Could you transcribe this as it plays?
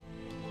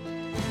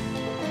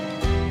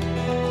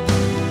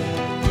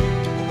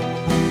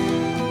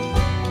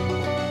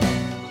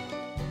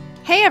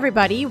Hey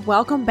everybody,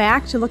 welcome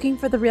back to Looking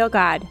for the Real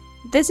God.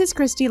 This is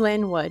Christy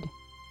Lynn Wood.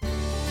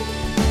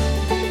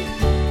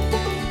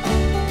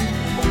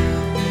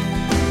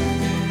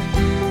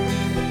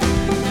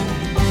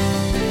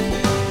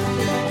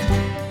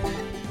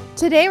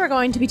 Today we're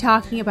going to be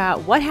talking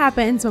about what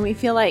happens when we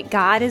feel like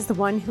God is the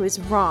one who is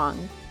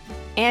wrong,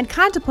 and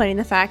contemplating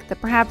the fact that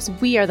perhaps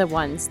we are the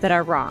ones that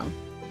are wrong.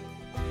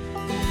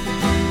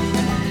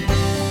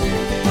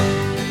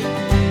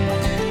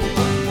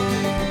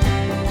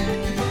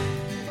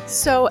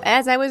 So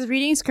as I was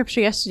reading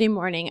scripture yesterday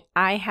morning,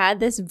 I had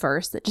this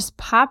verse that just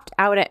popped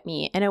out at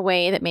me in a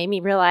way that made me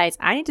realize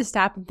I need to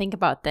stop and think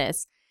about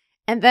this.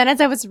 And then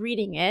as I was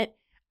reading it,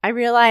 I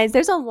realized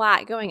there's a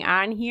lot going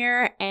on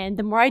here. And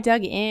the more I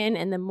dug in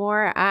and the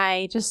more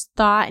I just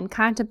thought and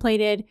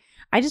contemplated,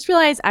 I just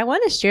realized I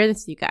want to share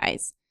this with you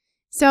guys.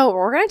 So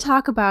we're going to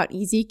talk about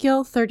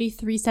Ezekiel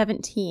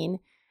 33:17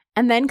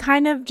 and then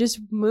kind of just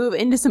move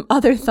into some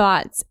other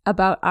thoughts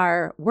about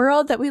our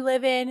world that we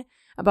live in,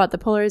 about the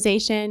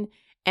polarization,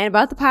 and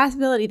about the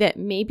possibility that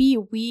maybe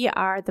we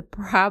are the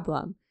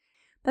problem.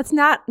 That's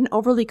not an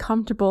overly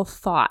comfortable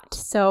thought,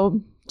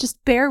 so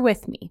just bear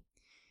with me.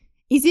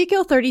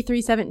 Ezekiel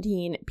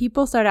 33:17,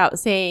 people start out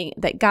saying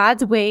that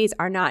God's ways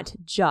are not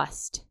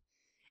just.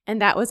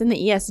 And that was in the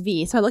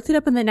ESV. So I looked it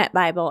up in the Net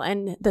Bible,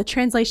 and the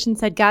translation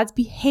said God's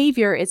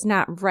behavior is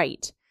not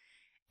right.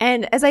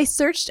 And as I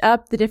searched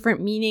up the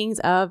different meanings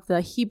of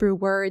the Hebrew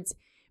words,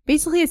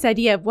 basically this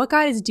idea of what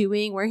God is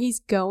doing, where he's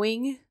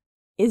going,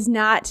 is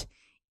not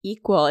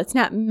equal. It's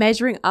not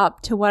measuring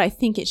up to what I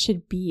think it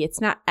should be.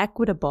 It's not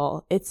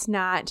equitable. It's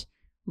not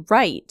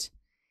right.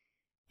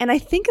 And I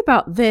think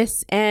about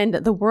this and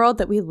the world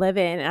that we live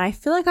in, and I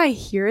feel like I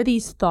hear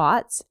these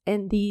thoughts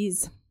and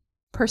these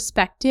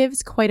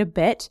perspectives quite a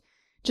bit,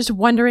 just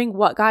wondering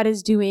what God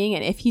is doing,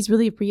 and if he's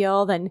really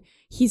real, then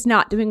he's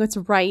not doing what's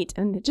right.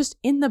 And just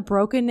in the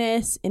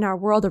brokenness in our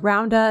world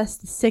around us,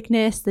 the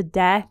sickness, the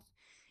death,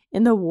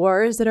 in the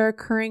wars that are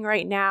occurring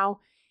right now,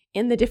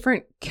 in the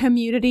different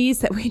communities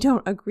that we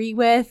don't agree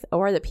with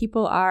or that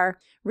people are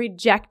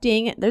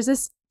rejecting, there's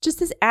this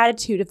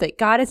attitude of that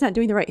God is not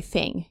doing the right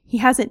thing. He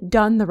hasn't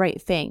done the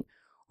right thing,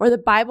 or the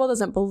Bible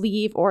doesn't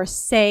believe or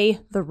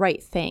say the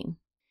right thing.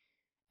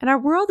 And our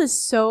world is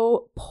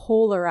so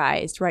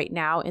polarized right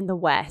now in the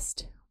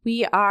West.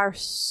 We are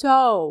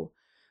so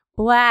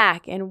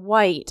black and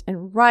white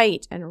and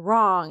right and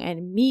wrong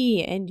and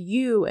me and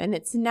you, and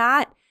it's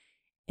not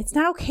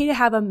okay to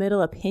have a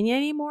middle opinion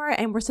anymore,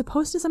 and we're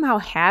supposed to somehow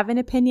have an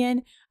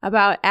opinion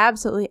about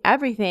absolutely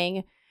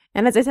everything.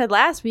 And as I said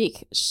last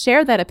week,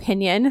 share that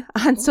opinion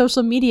on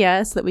social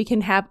media so that we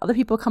can have other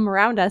people come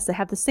around us that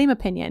have the same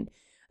opinion.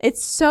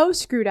 It's so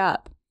screwed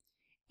up.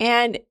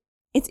 And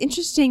it's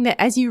interesting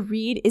that as you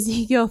read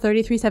Ezekiel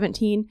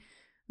 33:17,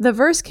 the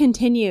verse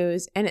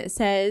continues and it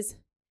says,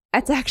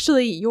 it's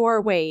actually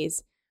your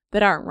ways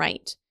that aren't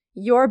right.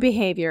 Your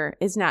behavior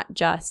is not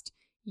just.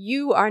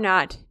 You are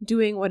not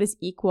doing what is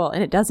equal,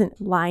 and it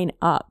doesn't line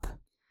up.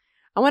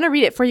 I want to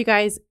read it for you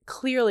guys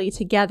clearly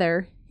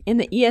together in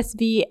the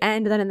ESV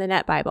and then in the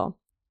Net Bible.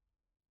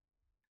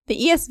 The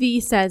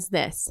ESV says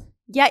this: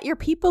 "Yet your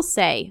people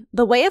say,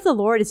 the way of the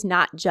Lord is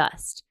not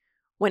just,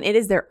 when it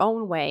is their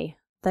own way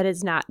that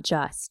is not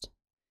just."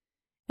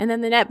 And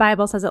then the Net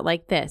Bible says it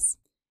like this: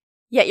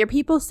 "Yet your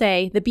people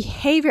say, the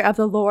behavior of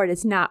the Lord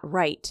is not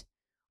right,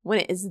 when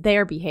it is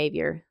their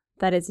behavior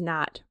that is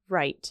not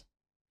right."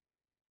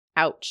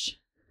 Ouch.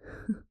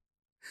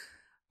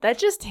 It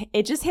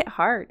just hit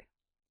hard.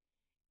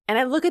 And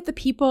I look at the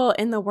people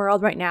in the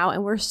world right now,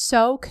 and we're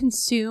so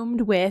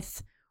consumed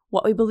with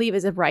what we believe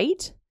is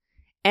right,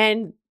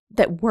 and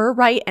that we're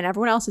right and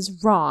everyone else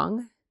is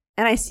wrong.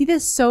 And I see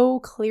this so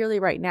clearly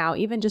right now,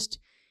 even just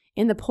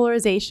in the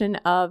polarization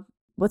of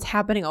what's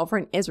happening over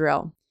in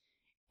Israel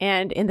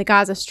and in the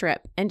Gaza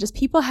Strip. And just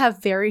people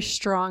have very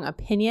strong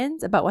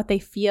opinions about what they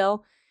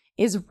feel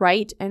is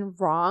right and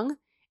wrong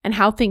and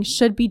how things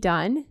should be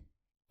done.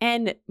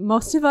 And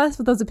most of us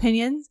with those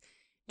opinions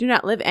do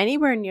not live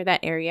anywhere near that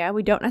area.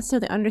 We don't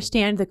necessarily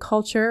understand the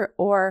culture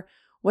or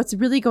what's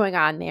really going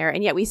on there.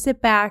 And yet we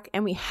sit back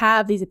and we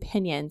have these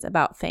opinions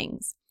about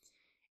things.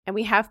 And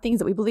we have things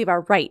that we believe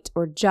are right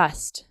or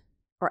just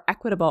or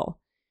equitable,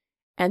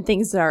 and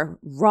things that are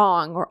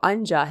wrong or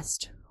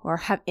unjust or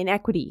have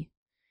inequity.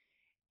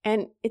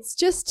 And it's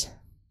just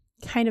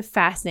kind of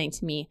fascinating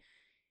to me,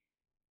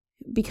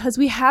 because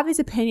we have these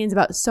opinions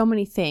about so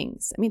many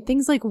things. I mean,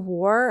 things like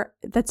war,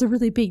 that's a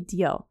really big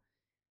deal.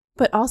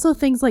 But also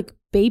things like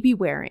baby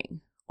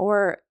wearing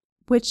or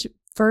which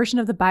version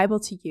of the Bible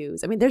to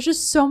use. I mean, there's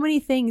just so many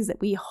things that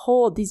we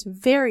hold these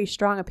very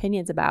strong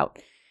opinions about.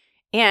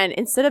 And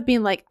instead of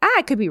being like,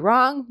 I could be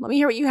wrong, let me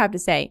hear what you have to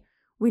say,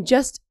 we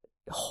just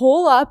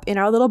hole up in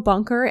our little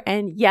bunker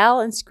and yell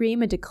and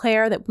scream and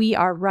declare that we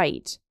are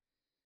right.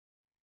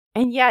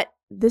 And yet,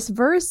 this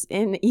verse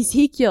in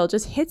Ezekiel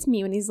just hits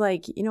me when he's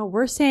like,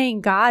 we're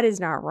saying God is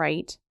not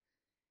right,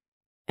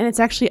 and it's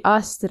actually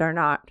us that are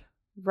not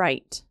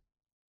right.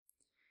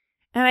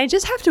 And I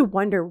just have to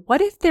wonder, what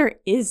if there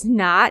is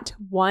not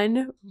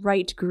one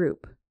right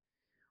group?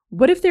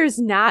 What if there's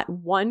not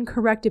one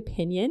correct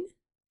opinion?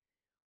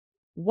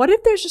 What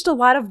if there's just a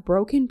lot of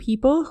broken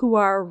people who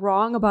are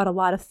wrong about a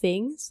lot of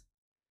things,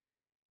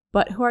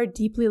 but who are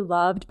deeply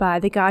loved by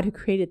the God who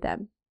created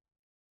them?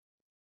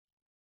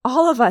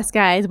 All of us,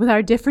 guys, with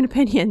our different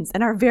opinions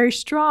and our very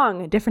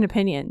strong different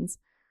opinions,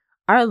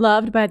 are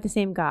loved by the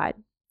same God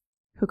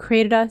who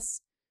created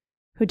us,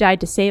 who died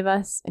to save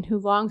us, and who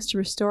longs to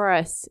restore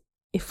us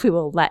if we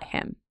will let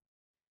him.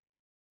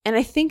 And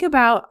I think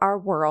about our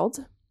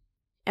world,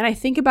 and I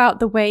think about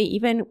the way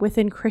even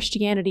within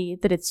Christianity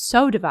that it's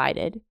so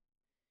divided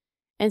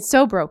and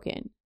so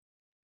broken.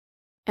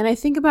 And I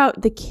think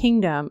about the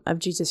kingdom of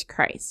Jesus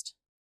Christ.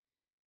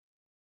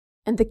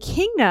 And the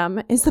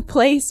kingdom is the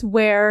place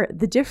where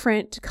the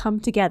different come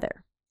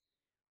together,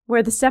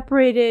 where the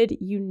separated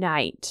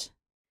unite,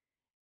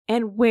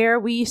 and where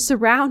we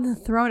surround the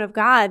throne of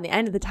God at the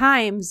end of the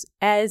times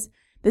as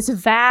this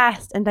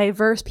vast and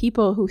diverse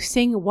people who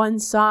sing one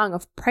song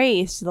of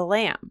praise to the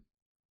Lamb.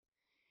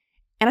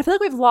 And I feel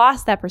like we've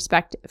lost that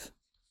perspective.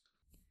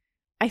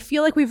 I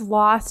feel like we've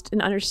lost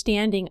an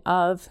understanding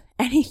of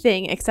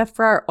anything except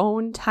for our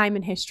own time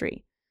in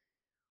history.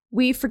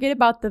 We forget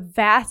about the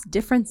vast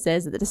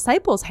differences that the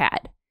disciples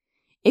had.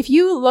 If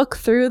you look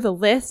through the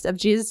list of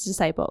Jesus'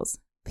 disciples,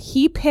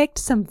 he picked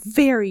some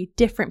very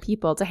different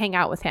people to hang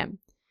out with him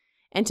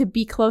and to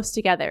be close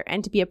together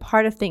and to be a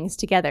part of things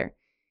together.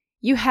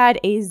 You had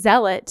a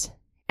zealot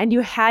and you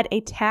had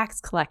a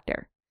tax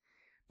collector.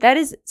 That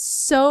is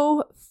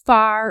so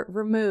far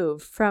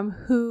removed from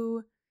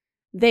who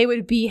they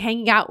would be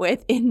hanging out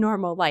with in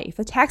normal life.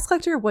 The tax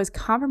collector was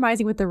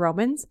compromising with the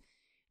Romans.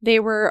 They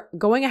were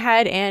going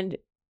ahead and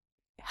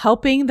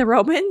helping the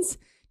Romans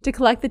to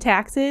collect the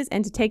taxes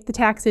and to take the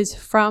taxes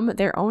from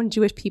their own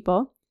Jewish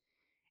people.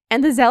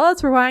 And the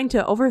zealots were wanting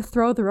to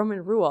overthrow the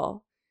Roman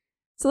rule.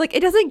 So it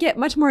doesn't get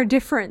much more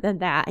different than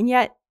that. And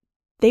yet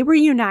they were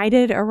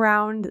united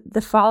around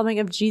the following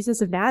of Jesus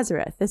of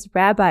Nazareth, this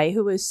rabbi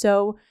who was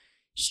so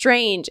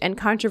strange and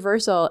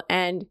controversial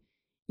and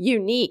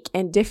unique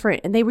and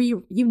different. And they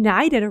were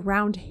united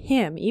around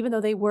him, even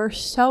though they were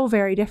so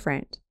very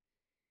different.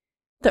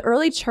 The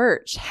early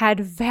church had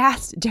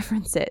vast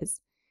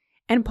differences.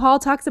 And Paul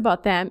talks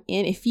about them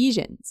in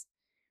Ephesians.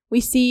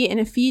 We see in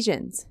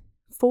Ephesians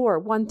 4,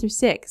 1 through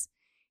 6,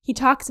 he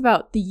talks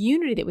about the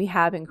unity that we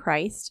have in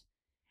Christ.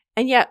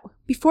 And yet,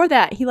 before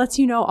that, he lets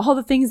you know all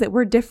the things that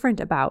we're different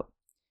about.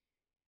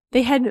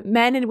 They had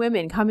men and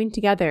women coming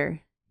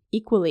together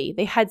equally.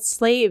 They had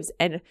slaves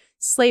and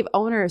slave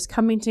owners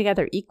coming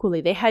together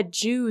equally. They had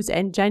Jews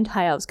and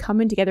Gentiles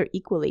coming together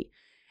equally.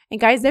 And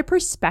guys, their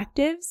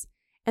perspectives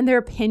and their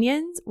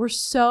opinions were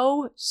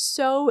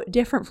so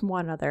different from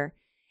one another.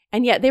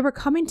 And yet they were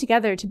coming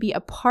together to be a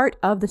part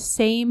of the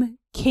same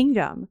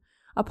kingdom,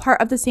 a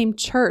part of the same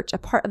church, a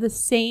part of the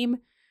same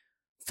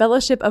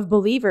fellowship of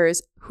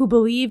believers who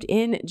believed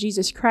in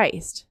Jesus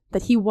Christ,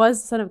 that he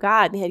was the Son of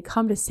God and he had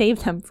come to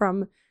save them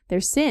from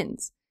their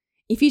sins.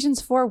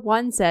 Ephesians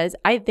 4:1 says,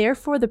 I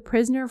therefore, the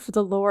prisoner for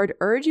the Lord,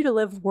 urge you to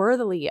live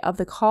worthily of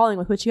the calling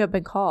with which you have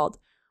been called,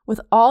 with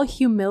all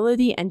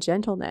humility and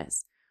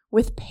gentleness,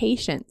 with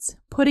patience,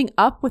 putting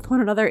up with one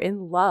another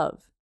in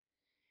love.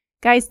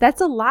 Guys,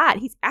 that's a lot.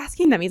 He's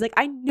asking them. He's like,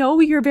 I know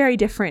you're very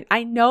different.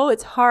 I know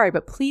it's hard,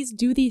 but please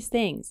do these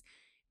things.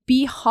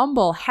 Be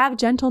humble, have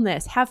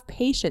gentleness, have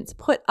patience,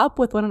 put up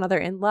with one another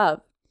in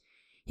love.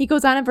 He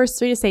goes on in verse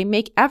 3 to say,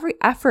 make every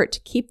effort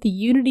to keep the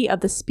unity of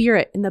the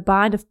Spirit in the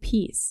bond of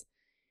peace.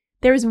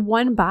 There is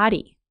one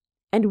body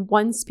and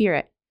one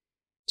Spirit,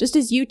 just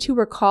as you two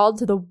were called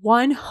to the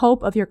one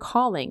hope of your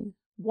calling,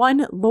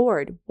 one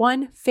Lord,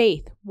 one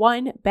faith,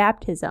 one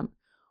baptism,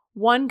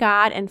 one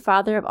God and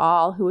Father of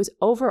all, who is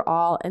over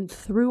all and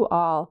through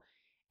all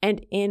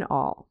and in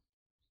all.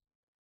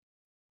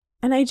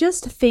 And I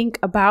just think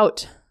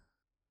about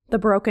the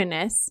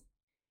brokenness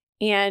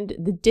and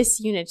the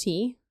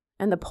disunity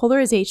and the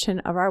polarization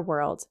of our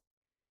world.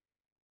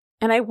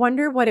 And I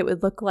wonder what it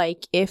would look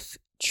like if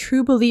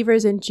true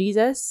believers in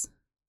Jesus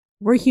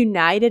were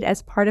united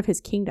as part of his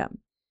kingdom.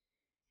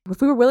 If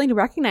we were willing to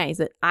recognize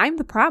that I'm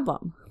the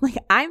problem,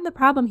 I'm the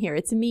problem here,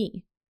 it's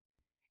me.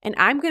 And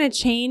I'm going to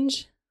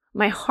change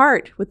my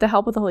heart with the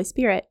help of the Holy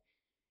Spirit.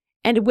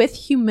 And with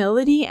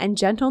humility and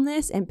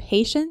gentleness and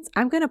patience,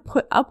 I'm going to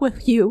put up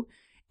with you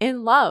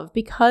in love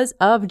because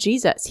of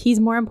Jesus. He's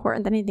more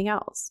important than anything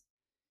else.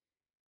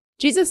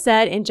 Jesus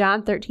said in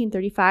John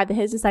 13:35 that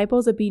his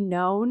disciples would be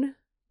known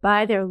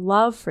by their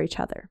love for each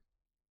other.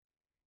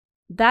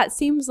 That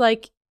seems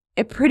like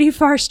a pretty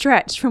far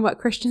stretch from what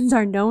Christians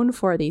are known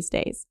for these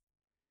days.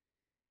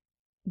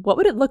 What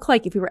would it look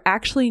like if we were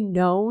actually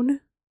known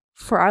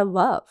for our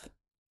love?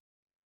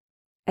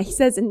 He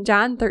says in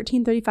John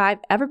 13:35,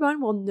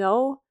 everyone will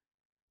know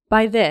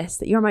by this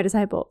that you are my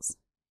disciples,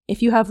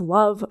 if you have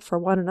love for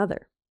one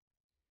another.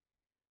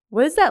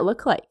 What does that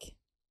look like?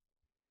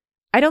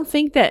 I don't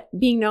think that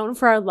being known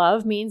for our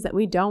love means that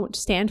we don't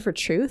stand for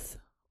truth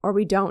or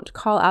we don't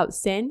call out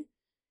sin.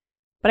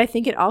 But I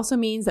think it also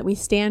means that we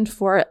stand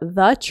for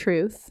the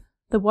truth,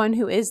 the one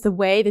who is the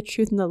way, the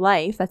truth, and the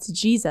life. That's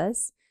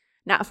Jesus.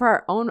 not for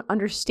our own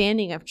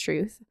understanding of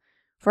truth,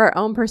 for our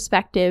own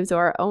perspectives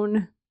or our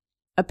own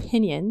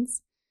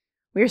opinions.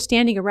 We are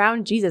standing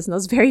around Jesus and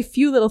those very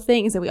few little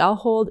things that we all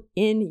hold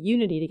in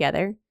unity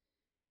together.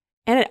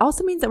 And it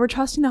also means that we're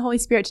trusting the Holy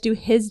Spirit to do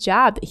his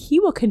job, that he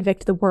will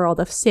convict the world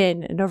of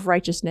sin and of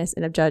righteousness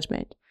and of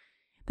judgment.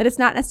 That it's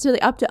not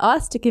necessarily up to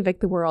us to convict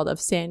the world of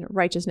sin,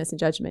 righteousness, and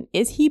judgment.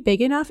 Is he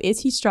big enough?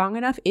 Is he strong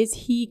enough?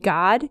 Is he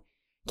God?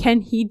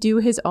 Can he do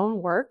his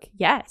own work?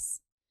 Yes.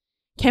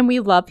 Can we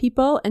love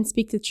people and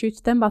speak the truth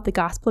to them about the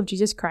gospel of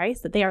Jesus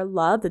Christ, that they are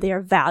loved, that they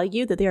are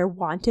valued, that they are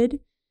wanted,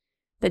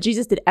 that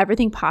Jesus did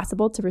everything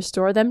possible to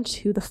restore them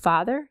to the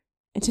Father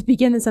and to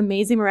begin this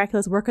amazing,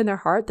 miraculous work in their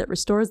heart that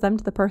restores them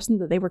to the person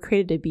that they were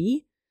created to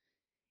be?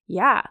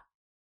 Yeah.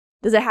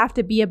 Does it have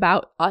to be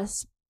about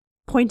us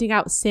pointing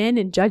out sin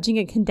and judging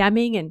and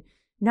condemning? And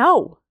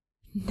no.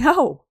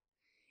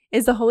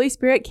 Is the Holy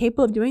Spirit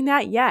capable of doing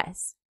that?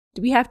 Yes.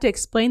 Do we have to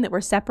explain that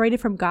we're separated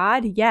from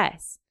God?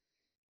 Yes.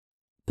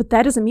 But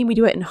that doesn't mean we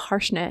do it in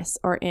harshness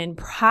or in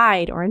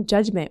pride or in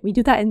judgment. We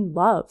do that in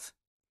love,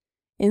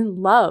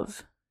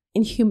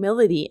 in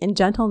humility, in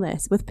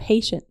gentleness, with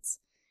patience,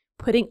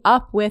 putting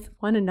up with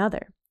one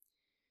another.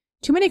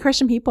 Too many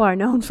Christian people are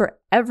known for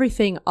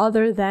everything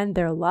other than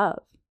their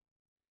love.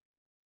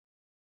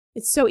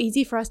 It's so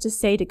easy for us to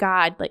say to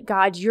God, like,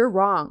 God, you're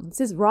wrong.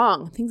 This is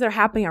wrong. Things that are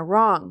happening are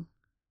wrong.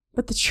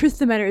 But the truth of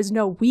the matter is,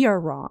 no, we are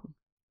wrong.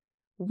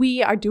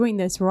 We are doing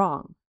this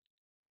wrong.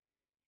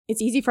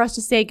 It's easy for us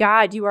to say,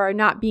 God, you are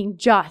not being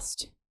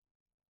just.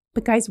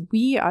 But guys,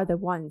 we are the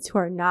ones who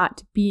are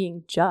not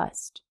being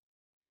just.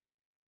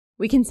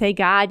 We can say,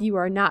 God, you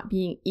are not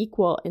being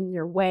equal in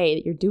your way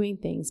that you're doing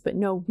things. But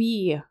no,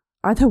 we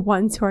are the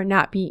ones who are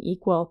not being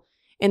equal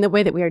in the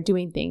way that we are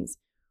doing things.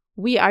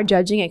 We are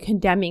judging and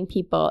condemning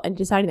people and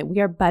deciding that we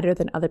are better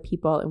than other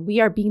people. And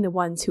we are being the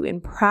ones who in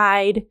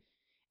pride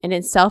and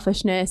in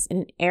selfishness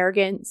and in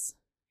arrogance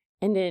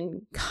and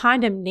in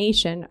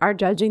condemnation are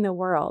judging the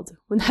world,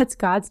 when that's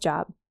God's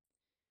job.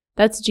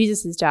 That's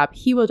Jesus' job.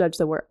 He will judge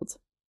the world.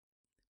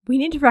 We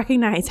need to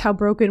recognize how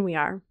broken we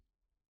are,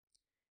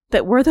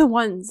 that we're the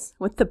ones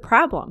with the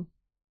problem,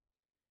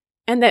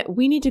 and that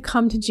we need to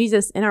come to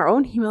Jesus in our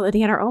own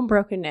humility and our own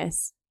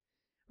brokenness,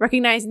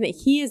 recognizing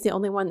that he is the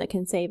only one that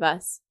can save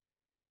us,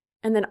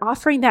 and then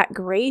offering that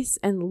grace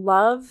and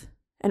love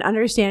and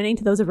understanding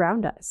to those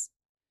around us,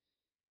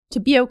 to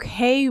be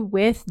okay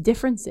with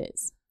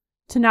differences,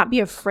 to not be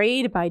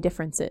afraid by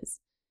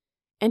differences,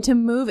 and to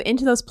move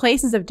into those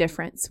places of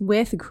difference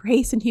with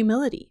grace and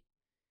humility,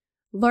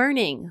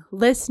 learning,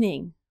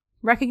 listening,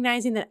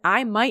 recognizing that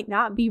I might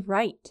not be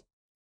right,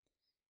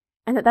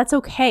 and that that's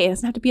okay. It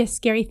doesn't have to be a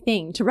scary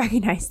thing to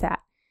recognize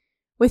that.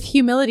 With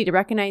humility, to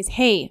recognize,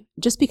 hey,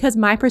 just because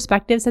my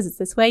perspective says it's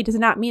this way does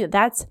not mean that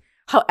that's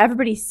how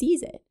everybody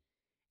sees it.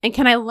 And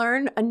can I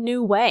learn a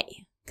new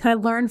way? Can I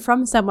learn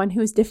from someone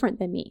who is different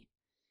than me?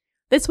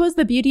 This was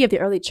the beauty of the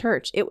early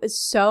church. It was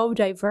so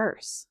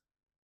diverse.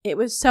 It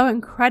was so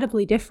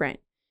incredibly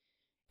different.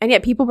 And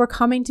yet people were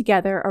coming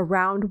together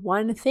around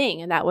one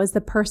thing, and that was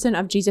the person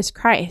of Jesus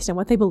Christ and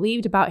what they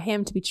believed about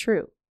him to be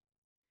true.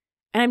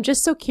 And I'm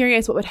just so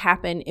curious what would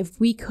happen if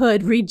we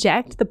could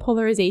reject the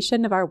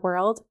polarization of our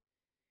world,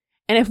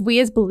 and if we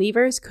as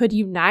believers could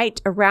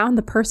unite around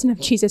the person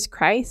of Jesus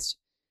Christ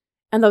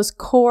and those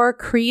core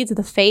creeds of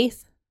the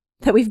faith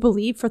that we've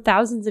believed for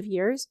thousands of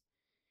years.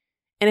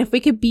 And if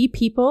we could be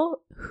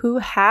people who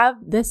have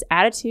this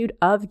attitude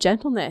of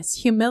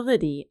gentleness,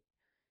 humility,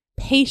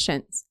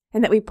 patience,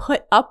 and that we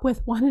put up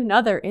with one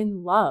another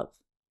in love,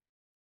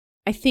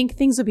 I think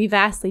things would be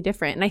vastly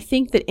different. And I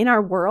think that in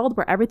our world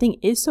where everything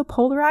is so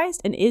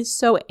polarized and is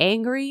so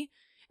angry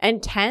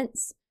and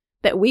tense,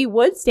 that we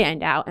would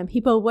stand out and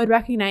people would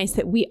recognize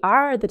that we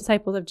are the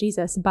disciples of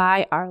Jesus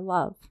by our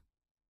love.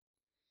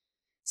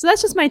 So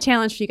that's just my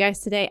challenge for you guys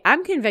today.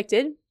 I'm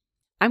convicted.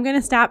 I'm going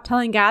to stop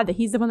telling God that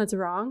he's the one that's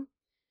wrong.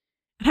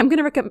 And I'm going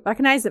to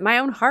recognize that my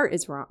own heart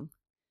is wrong,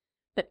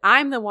 that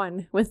I'm the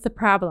one with the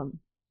problem,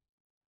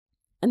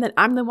 and that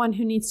I'm the one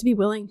who needs to be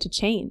willing to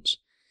change,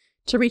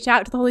 to reach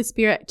out to the Holy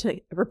Spirit,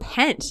 to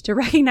repent, to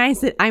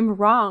recognize that I'm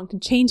wrong, to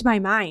change my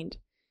mind,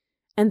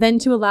 and then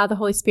to allow the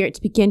Holy Spirit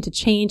to begin to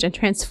change and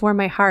transform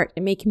my heart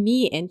and make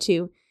me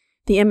into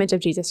the image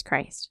of Jesus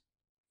Christ.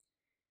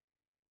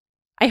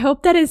 I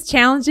hope that is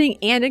challenging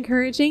and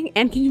encouraging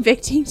and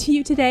convicting to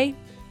you today,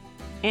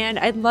 and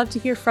I'd love to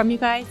hear from you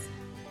guys.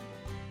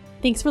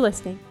 Thanks for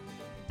listening.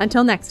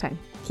 Until next time,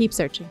 keep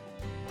searching.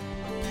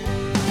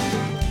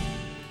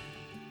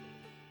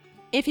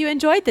 If you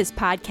enjoyed this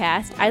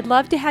podcast, I'd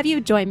love to have you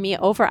join me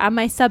over on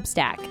my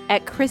Substack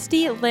at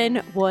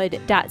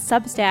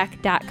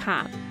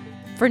christylynwood.substack.com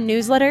for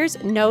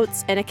newsletters,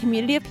 notes, and a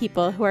community of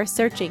people who are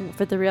searching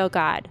for the real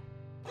God.